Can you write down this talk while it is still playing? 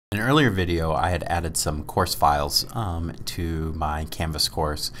In an earlier video, I had added some course files to my Canvas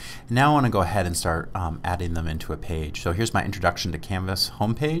course. Now I want to go ahead and start adding them into a page. So here's my Introduction to Canvas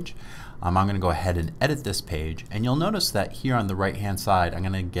homepage. I'm going to go ahead and edit this page, and you'll notice that here on the right hand side I'm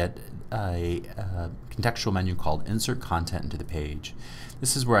going to get a contextual menu called Insert Content into the page.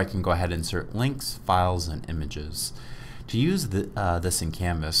 This is where I can go ahead and insert links, files, and images. To use this in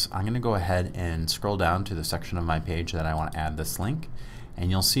Canvas, I'm going to go ahead and scroll down to the section of my page that I want to add this link. And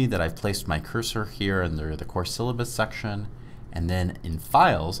you'll see that I've placed my cursor here under the course syllabus section, and then in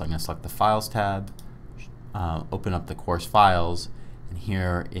Files I'm going to select the Files tab, open up the course files, and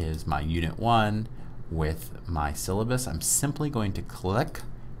here is my Unit 1 with my syllabus. I'm simply going to click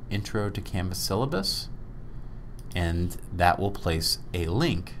Intro to Canvas Syllabus, and that will place a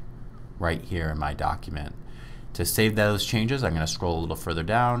link right here in my document. To save those changes, I'm going to scroll a little further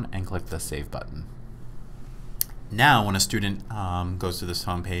down and click the Save button. Now when a student goes to this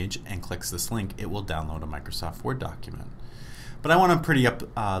home page and clicks this link, it will download a Microsoft Word document. But I want to pretty up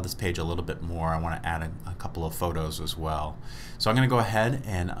this page a little bit more. I want to add a couple of photos as well. So I'm going to go ahead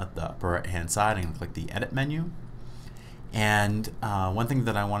and at the upper right hand side I'm going to click the Edit menu. And one thing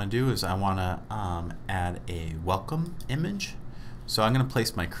that I want to do is I want to add a welcome image. So I'm going to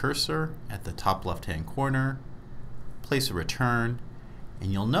place my cursor at the top left hand corner, place a return,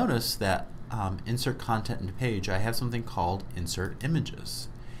 and you'll notice that insert content into page, I have something called insert images.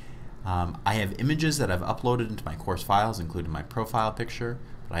 I have images that I've uploaded into my course files, including my profile picture,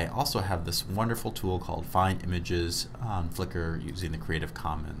 but I also have this wonderful tool called Find Images on Flickr using the Creative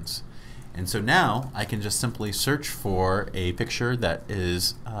Commons. And so now I can just simply search for a picture that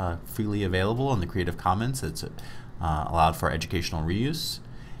is freely available in the Creative Commons. It's allowed for educational reuse,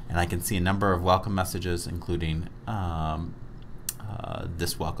 and I can see a number of welcome messages, including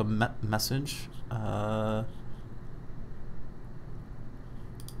this welcome message.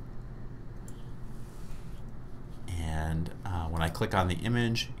 When I click on the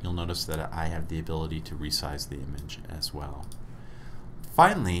image, you'll notice that I have the ability to resize the image as well.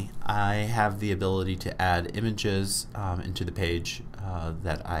 Finally, I have the ability to add images into the page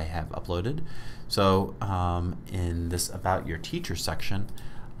that I have uploaded. So in this About Your Teacher section,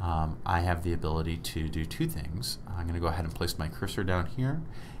 I have the ability to do two things. I'm going to go ahead and place my cursor down here,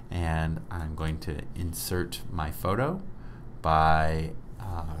 and I'm going to insert my photo by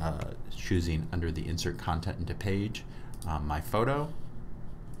choosing under the Insert Content into Page my photo.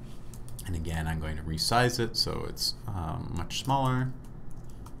 And again, I'm going to resize it so it's much smaller.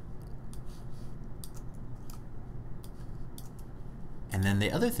 And then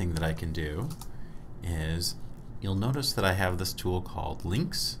the other thing that I can do is, you'll notice that I have this tool called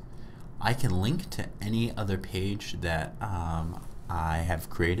Links. I can link to any other page that I have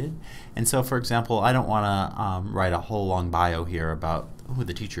created. And so, for example, I don't want to write a whole long bio here about who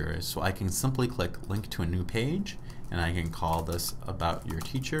the teacher is. So I can simply click Link to a new page, and I can call this About Your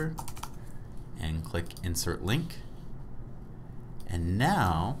Teacher, and click Insert Link. And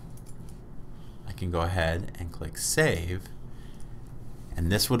now I can go ahead and click Save,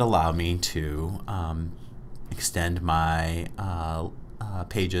 and this would allow me to extend my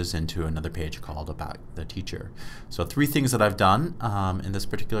pages into another page called About the Teacher. So three things that I've done in this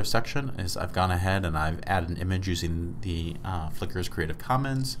particular section is I've gone ahead and I've added an image using the Flickr's Creative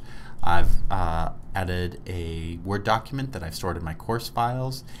Commons. I've added a Word document that I've stored in my course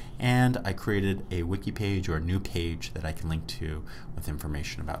files, and I created a wiki page or a new page that I can link to with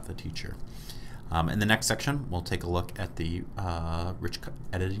information about the teacher. In the next section, we'll take a look at the Rich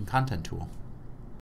Editing Content tool.